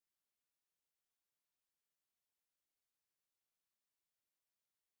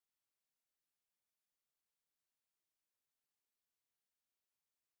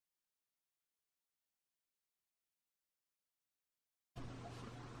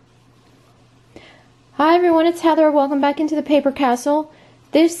Hi everyone, it's Heather. Welcome back into the Paper Castle.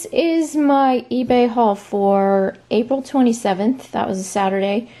 This is my eBay haul for April 27th. That was a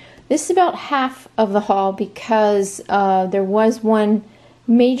Saturday. This is about half of the haul because there was one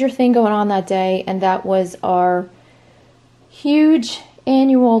major thing going on that day, and that was our huge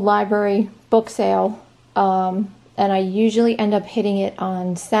annual library book sale. And I usually end up hitting it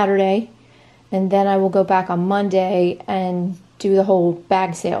on Saturday, and then I will go back on Monday and do the whole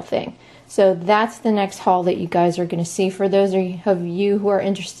bag sale thing. So that's the next haul that you guys are going to see. For those of you who are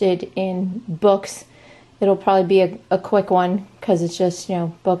interested in books, it'll probably be a quick one because it's just,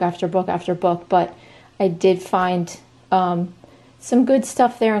 book after book after book. But I did find some good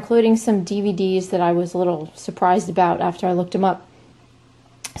stuff there, including some DVDs that I was a little surprised about after I looked them up.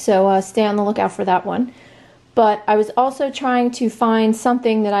 So stay on the lookout for that one. But I was also trying to find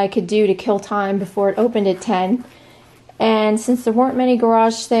something that I could do to kill time before it opened at 10. And since there weren't many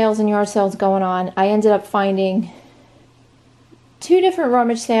garage sales and yard sales going on, I ended up finding two different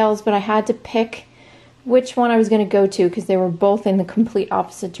rummage sales, but I had to pick which one I was going to go to because they were both in the complete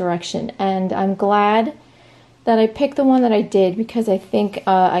opposite direction. And I'm glad that I picked the one that I did because I think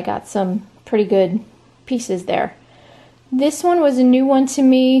I got some pretty good pieces there. This one was a new one to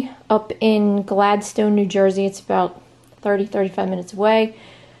me up in Gladstone, New Jersey. It's about 30-35 minutes away.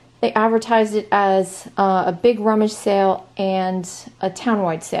 They advertised it as a big rummage sale and a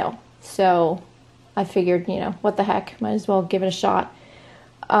townwide sale. So I figured, what the heck, might as well give it a shot.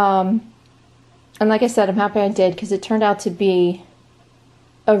 And like I said, I'm happy I did because it turned out to be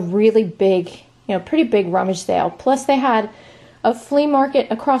a really big, pretty big rummage sale. Plus they had a flea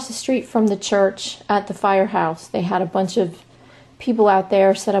market across the street from the church at the firehouse. They had a bunch of people out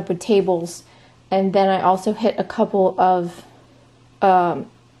there set up with tables. And then I also hit a couple of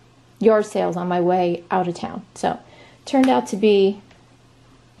yard sales on my way out of town. So it turned out to be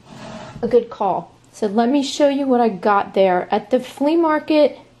a good call. So let me show you what I got there. At the flea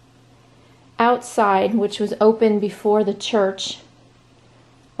market outside, which was open before the church,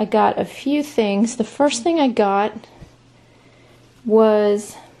 I got a few things. The first thing I got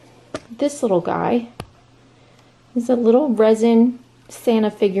was this little guy. It's a little resin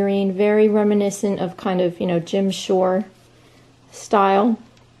Santa figurine, very reminiscent of kind of, Jim Shore style.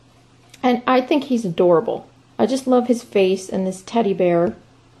 And I think he's adorable. I just love his face and this teddy bear.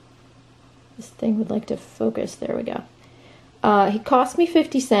 This thing would like to focus. There we go. He cost me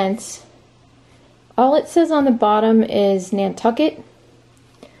 50 cents. All it says on the bottom is Nantucket.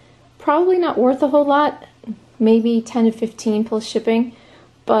 Probably not worth a whole lot. Maybe 10 to 15 plus shipping.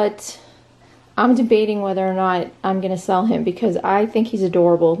 But I'm debating whether or not I'm going to sell him because I think he's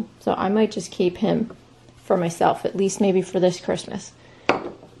adorable. So I might just keep him for myself, at least maybe for this Christmas,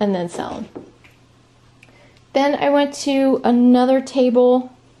 and then sell them. Then I went to another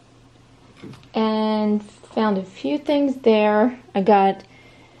table and found a few things there. I got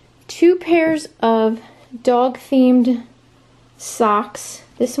 2 pairs of dog-themed socks.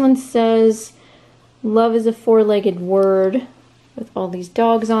 This one says, "Love is a 4-legged word," with all these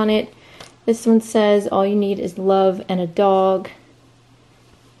dogs on it. This one says, "All you need is love and a dog."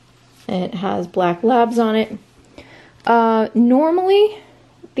 And it has black labs on it. Normally,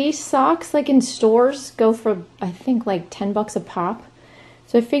 these socks, like in stores, go for, I think, like 10 bucks a pop.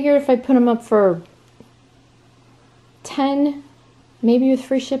 So I figured if I put them up for 10, maybe with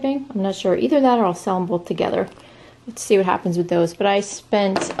free shipping, I'm not sure. Either that or I'll sell them both together. Let's see what happens with those. But I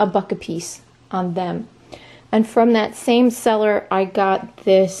spent $1 a piece on them. And from that same seller, I got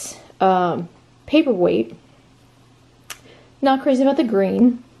this paperweight. Not crazy about the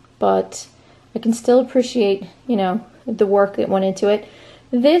green, but I can still appreciate, the work that went into it.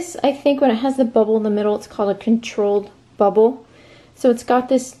 This, I think, when it has the bubble in the middle, it's called a controlled bubble. So it's got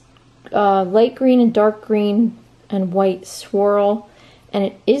this light green and dark green and white swirl, and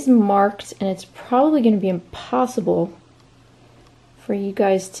it is marked, and it's probably going to be impossible for you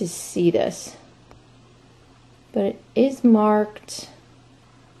guys to see this. But it is marked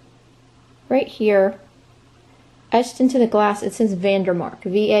right here, etched into the glass. It says Vandermark,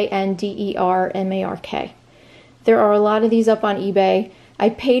 Vandermark. There are a lot of these up on eBay. I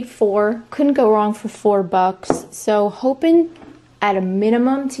paid $4, couldn't go wrong for $4, so hoping at a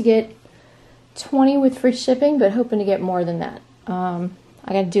minimum to get 20 with free shipping, but hoping to get more than that. I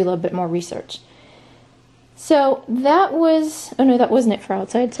got to do a little bit more research. So that was, oh no, that wasn't it for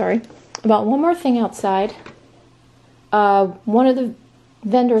outside, sorry. About one more thing outside. One of the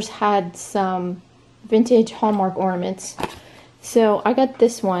vendors had some vintage Hallmark ornaments, so I got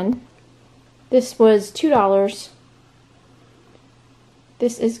this one. This was $2.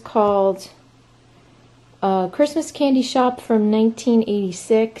 This is called Christmas Candy Shop from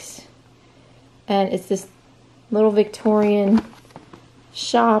 1986. and it's this little Victorian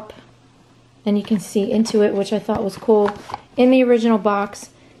shop, and you can see into it, which I thought was cool. In the original box,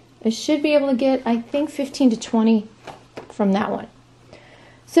 I should be able to get, I think, 15 to 20 from that one.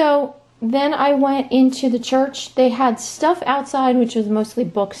 So then I went into the church. They had stuff outside, which was mostly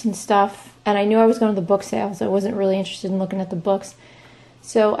books and stuff, and I knew I was going to the book sale, so I wasn't really interested in looking at the books.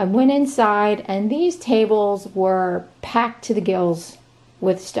 So I went inside, and these tables were packed to the gills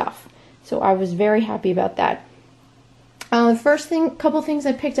with stuff. So I was very happy about that. The couple things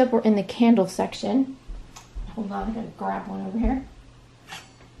I picked up were in the candle section. Hold on, I gotta grab one over here.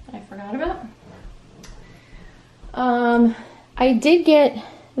 I forgot about. I did get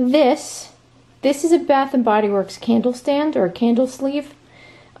this. This is a Bath & Body Works candle stand or candle sleeve.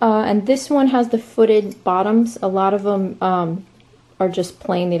 And this one has the footed bottoms. A lot of them are just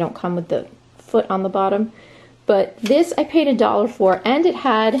plain. They don't come with the foot on the bottom. But this I paid $1 for, and it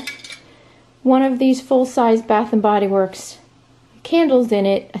had one of these full-size Bath & Body Works candles in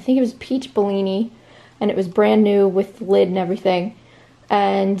it. I think it was Peach Bellini, and it was brand new with the lid and everything.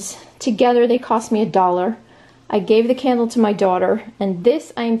 And together they cost me $1. I gave the candle to my daughter, and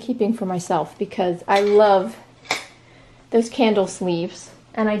this I am keeping for myself because I love those candle sleeves.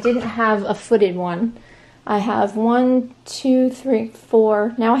 And I didn't have a footed one. I have 1, 2, 3,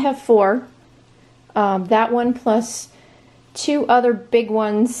 4. Now I have 4. That one plus 2 other big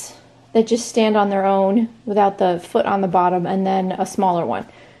ones that just stand on their own without the foot on the bottom, and then a smaller one.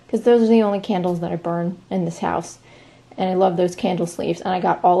 Because those are the only candles that I burn in this house. And I love those candle sleeves, and I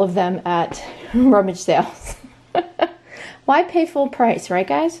got all of them at rummage sales. Why pay full price, right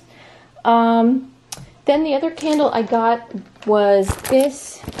guys? Then the other candle I got was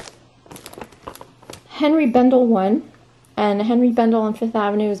this Henry Bendel one. And Henry Bendel on 5th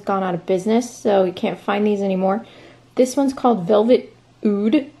Avenue has gone out of business, so you can't find these anymore. This one's called Velvet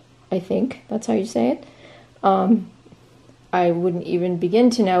Oud, I think. That's how you say it. I wouldn't even begin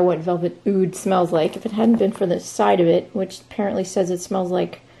to know what Velvet Oud smells like if it hadn't been for the side of it, which apparently says it smells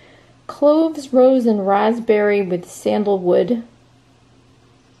like cloves, rose, and raspberry with sandalwood.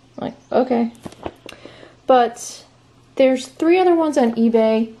 Like, okay. But there's 3 other ones on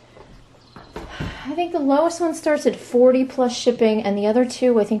eBay. I think the lowest one starts at $40 plus shipping, and the other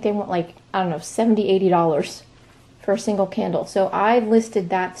 2, I think they want like, I don't know, $70, $80 for a single candle. So I listed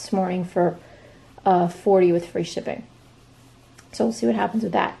that this morning for $40 with free shipping. So we'll see what happens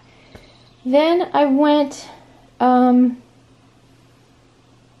with that. Then I went,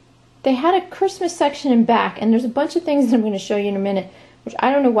 they had a Christmas section in back, and there's a bunch of things that I'm going to show you in a minute, which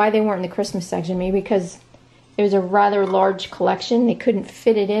I don't know why they weren't in the Christmas section. Maybe because it was a rather large collection. They couldn't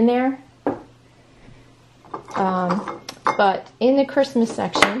fit it in there. But in the Christmas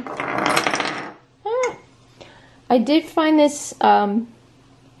section, I did find this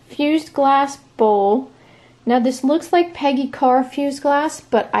fused glass bowl. Now this looks like Peggy Carr fused glass,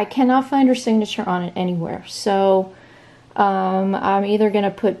 but I cannot find her signature on it anywhere. So I'm either going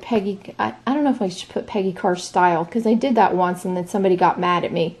to put Peggy, I don't know if I should put Peggy Carr style, because I did that once and then somebody got mad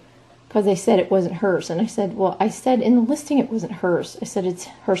at me because they said it wasn't hers. And I said, well, I said in the listing it wasn't hers. I said it's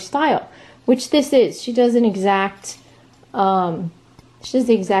her style, which this is. She does an exact, she does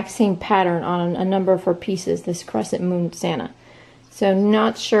the exact same pattern on a number of her pieces, this Crescent Moon Santa. So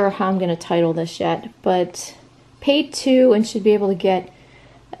not sure how I'm going to title this yet, but paid $2 and should be able to get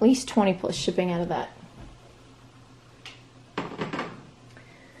at least 20 plus shipping out of that.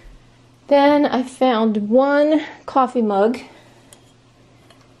 Then I found one coffee mug.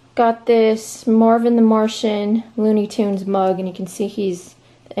 Got this Marvin the Martian Looney Tunes mug, and you can see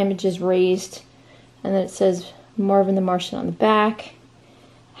the image is raised, and then it says Marvin the Martian on the back.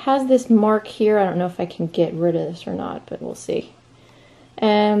 Has this mark here. I don't know if I can get rid of this or not, but we'll see.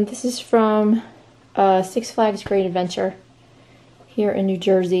 And this is from Six Flags Great Adventure here in New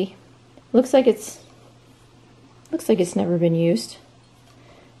Jersey. Looks like it's never been used.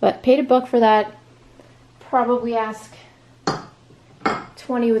 But paid $1 for that. Probably ask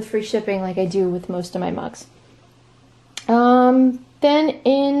 20 with free shipping like I do with most of my mugs. Then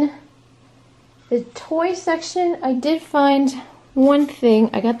in the toy section, I did find one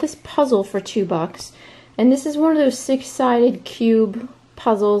thing. I got this puzzle for $2. And this is one of those 6-sided cube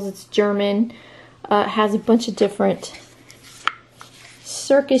puzzles. It's German. It has a bunch of different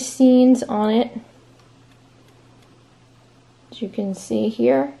circus scenes on it, as you can see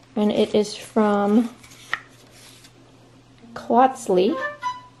here. And it is from Klotzli.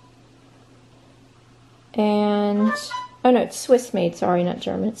 And, oh no, it's Swiss made, sorry, not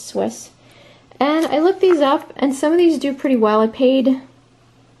German, it's Swiss. And I looked these up, and some of these do pretty well. I paid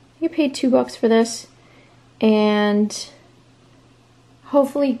 $2 for this, and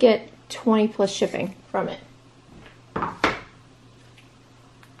hopefully get $20 plus shipping from it.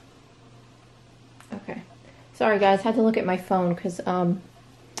 Okay. Sorry guys, had to look at my phone because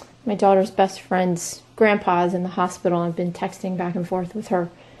my daughter's best friend's grandpa is in the hospital. I've been texting back and forth with her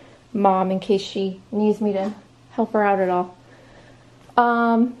mom in case she needs me to help her out at all.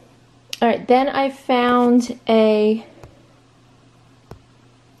 Alright, then I found a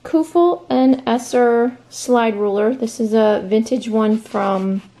Kufel and Esser slide ruler. This is a vintage one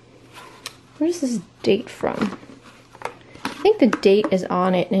from, where is this date from? I think the date is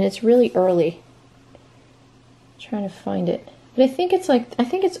on it and it's really early. I'm trying to find it. But I think it's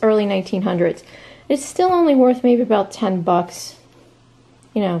early 1900s. It's still only worth maybe about 10 bucks.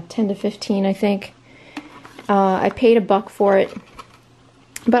 You know, 10 to 15 I think. I paid $1 for it.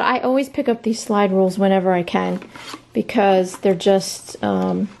 But I always pick up these slide rules whenever I can because they're just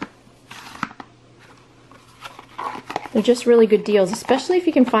really good deals, especially if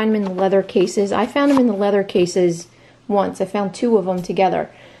you can find them in the leather cases. I found them in the leather cases once. I found 2 of them together.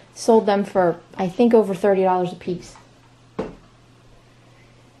 Sold them for, I think, over $30 a piece.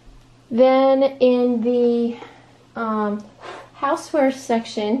 Then in the houseware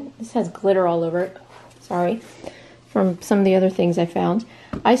section, this has glitter all over it, sorry, from some of the other things I found.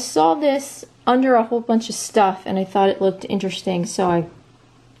 I saw this under a whole bunch of stuff and I thought it looked interesting, so I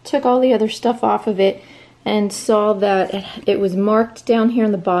took all the other stuff off of it and saw that it was marked down here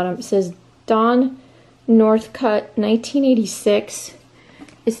on the bottom. It says Don Northcutt 1986.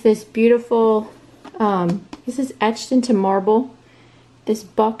 It's this beautiful, this is etched into marble. This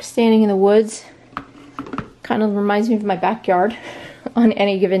buck standing in the woods kind of reminds me of my backyard on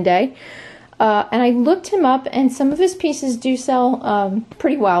any given day. And I looked him up, and some of his pieces do sell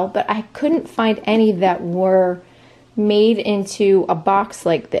pretty well, but I couldn't find any that were made into a box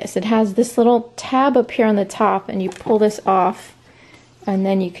like this. It has this little tab up here on the top, and you pull this off, and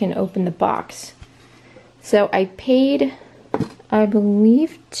then you can open the box. So I paid, I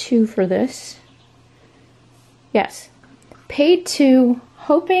believe, $2 for this. Yes. Paid $2,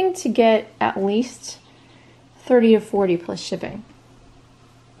 hoping to get at least 30 to 40 plus shipping.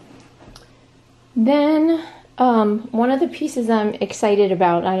 Then, one of the pieces I'm excited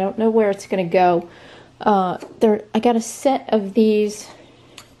about, I don't know where it's going to go, I got a set of these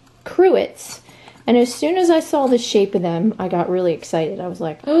cruets, and as soon as I saw the shape of them, I got really excited. I was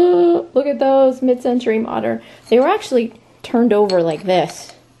like, oh, look at those, mid-century modern. They were actually turned over like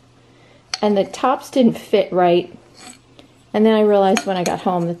this, and the tops didn't fit right, and then I realized when I got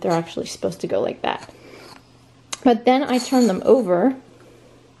home that they're actually supposed to go like that. But then I turned them over,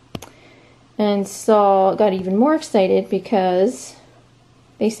 and got even more excited because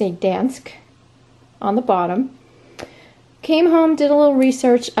they say Dansk on the bottom. Came home, did a little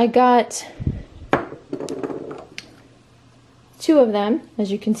research. I got 2 of them,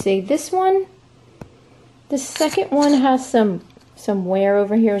 as you can see. This one, the second one has some wear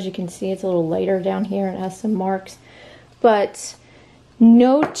over here, as you can see. It's a little lighter down here and it has some marks. But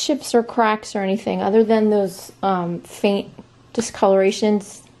no chips or cracks or anything other than those faint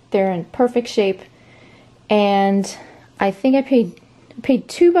discolorations. They're in perfect shape, and I think I paid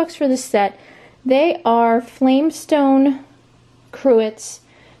 $2 for this set. They are Flamestone cruets.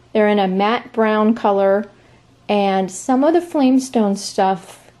 They're in a matte brown color, and some of the Flamestone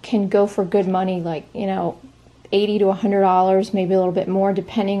stuff can go for good money, like, you know, $80 to $100, maybe a little bit more,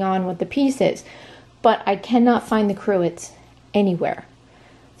 depending on what the piece is. But I cannot find the cruets anywhere.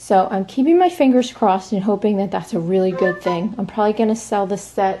 So I'm keeping my fingers crossed and hoping that that's a really good thing. I'm probably going to sell the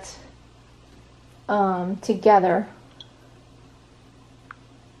set together.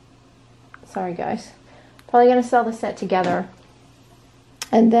 Sorry guys. Probably going to sell the set together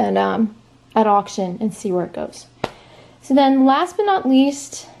and then at auction and see where it goes. So then last but not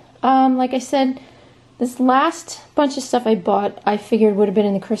least, like I said, this last bunch of stuff I bought, I figured would have been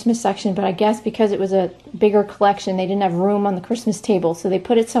in the Christmas section, but I guess because it was a bigger collection, they didn't have room on the Christmas table, so they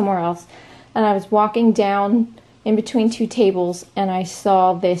put it somewhere else. And I was walking down in between 2 tables, and I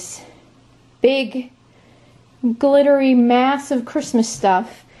saw this big, glittery mass of Christmas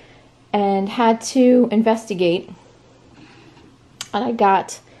stuff, and had to investigate. And I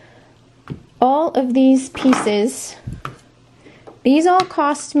got all of these pieces. These all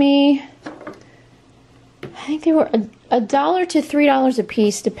cost me, I think they were $1 to $3 a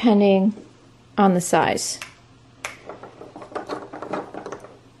piece, depending on the size.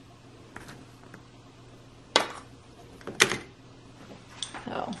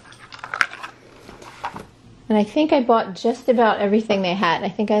 And I think I bought just about everything they had. I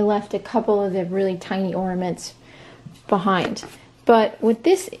think I left a couple of the really tiny ornaments behind. But what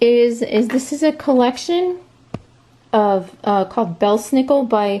this is this is a collection of called Belsnickel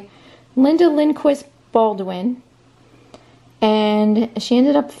by Linda Lindquist Baldwin, and she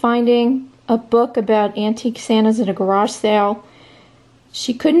ended up finding a book about antique Santas at a garage sale.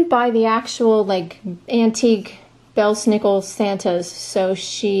 She couldn't buy the actual like antique Belsnickel Santas, so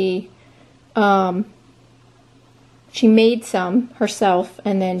she made some herself,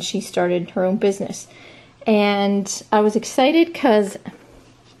 and then she started her own business. And I was excited because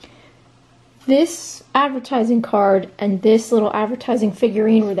this advertising card and this little advertising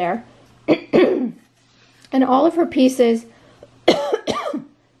figurine were there. And all of her pieces,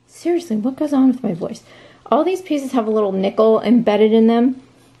 seriously, what goes on with my voice? All these pieces have a little nickel embedded in them.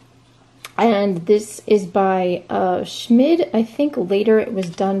 And this is by Schmid. I think later it was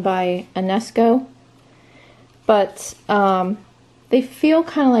done by Unesco. But they feel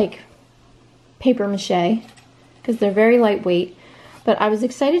kind of like paper mache because they're very lightweight. But I was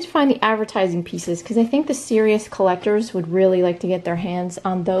excited to find the advertising pieces because I think the serious collectors would really like to get their hands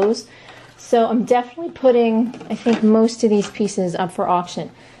on those. So I'm definitely putting, I think, most of these pieces up for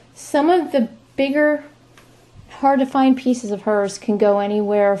auction. Some of the bigger, hard to find pieces of hers can go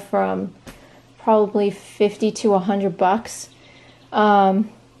anywhere from probably 50 to 100 bucks. I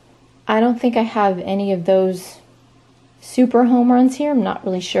don't think I have any of those super home runs here. I'm not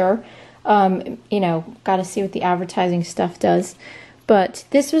really sure. You know, got to see what the advertising stuff does. But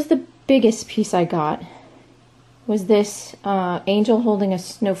this was the biggest piece I got. Was this angel holding a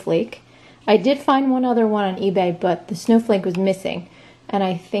snowflake. I did find one other one on eBay, but the snowflake was missing. And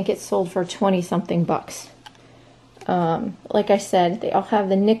I think it sold for 20-something bucks. Like I said, they all have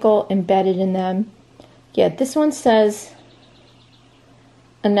the nickel embedded in them. Yeah, this one says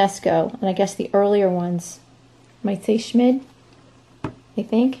Unesco, and I guess the earlier ones might say Schmid, I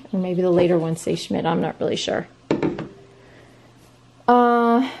think, or maybe the later ones say Schmid. I'm not really sure.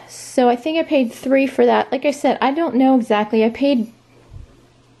 So I think I paid $3 for that. Like I said, I don't know exactly. I paid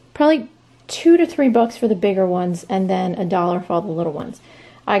probably $2 to $3 for the bigger ones, and then $1 for all the little ones.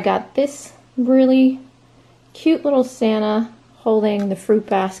 I got this really cute little Santa holding the fruit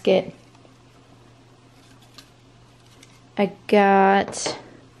basket. I got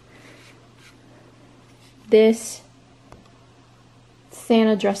this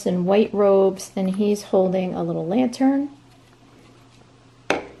Santa dressed in white robes, and he's holding a little lantern.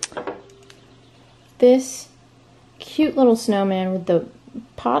 This cute little snowman with the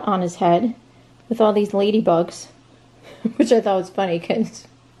pot on his head with all these ladybugs, which I thought was funny because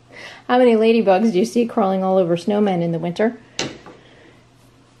how many ladybugs do you see crawling all over snowmen in the winter?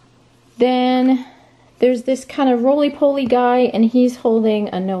 Then there's this kind of roly-poly guy, and he's holding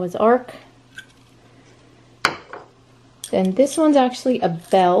a Noah's Ark. Then this one's actually a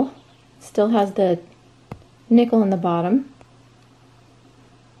bell. Still has the nickel in the bottom.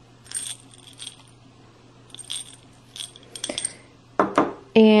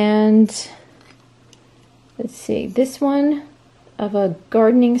 And let's see, this one of a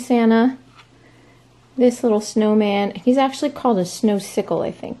gardening Santa. This little snowman, he's actually called a snow sickle,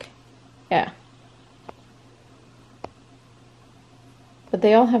 I think. Yeah. But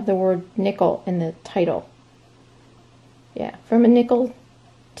they all have the word nickel in the title. Yeah, from a nickel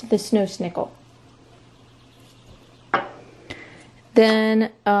to the snow snickle.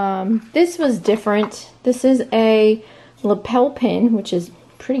 Then this was different. This is a lapel pin, which is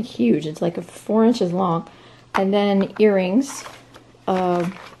pretty huge. It's like 4 inches long. And then earrings,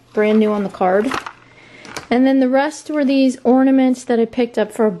 brand new on the card. And then the rest were these ornaments that I picked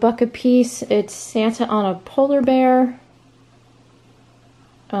up for $1 a piece. It's Santa on a polar bear.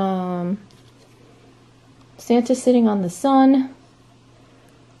 Santa sitting on the sun.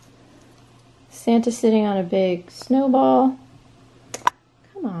 Santa sitting on a big snowball.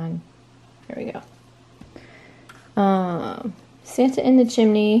 Come on. Here we go. Santa in the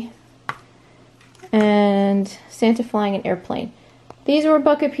chimney. And Santa flying an airplane. These were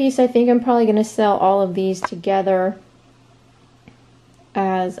 $1 a piece. I think I'm probably going to sell all of these together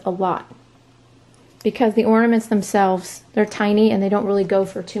as a lot. Because the ornaments themselves, they're tiny and they don't really go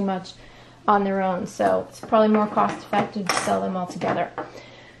for too much on their own. So it's probably more cost effective to sell them all together.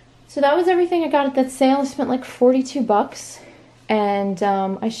 So that was everything I got at that sale. I spent like 42 bucks. And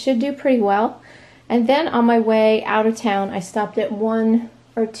I should do pretty well. And then on my way out of town, I stopped at 1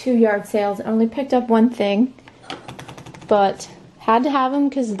 or 2 yard sales. I only picked up one thing. But had to have them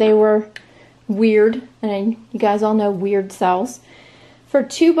because they were weird. And you guys all know weird sells. For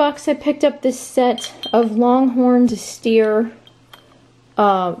 $2, I picked up this set of longhorned steer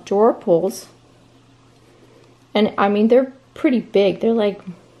drawer pulls. And I mean, they're pretty big. They're like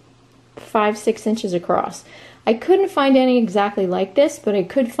 5-6 inches across. I couldn't find any exactly like this, but I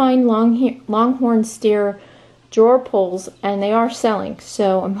could find longhorn steer drawer pulls, and they are selling.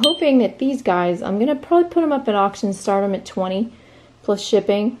 So I'm hoping that these guys, I'm gonna probably put them up at auction, start them at 20 plus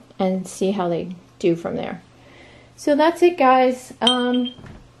shipping, and see how they do from there. So that's it, guys.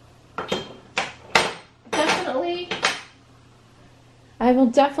 Definitely, I will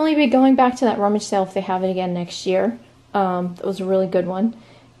definitely be going back to that rummage sale if they have it again next year. That was a really good one.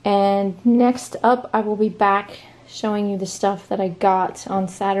 And next up, I will be back showing you the stuff that I got on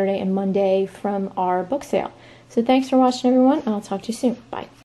Saturday and Monday from our book sale. So thanks for watching, everyone, and I'll talk to you soon. Bye.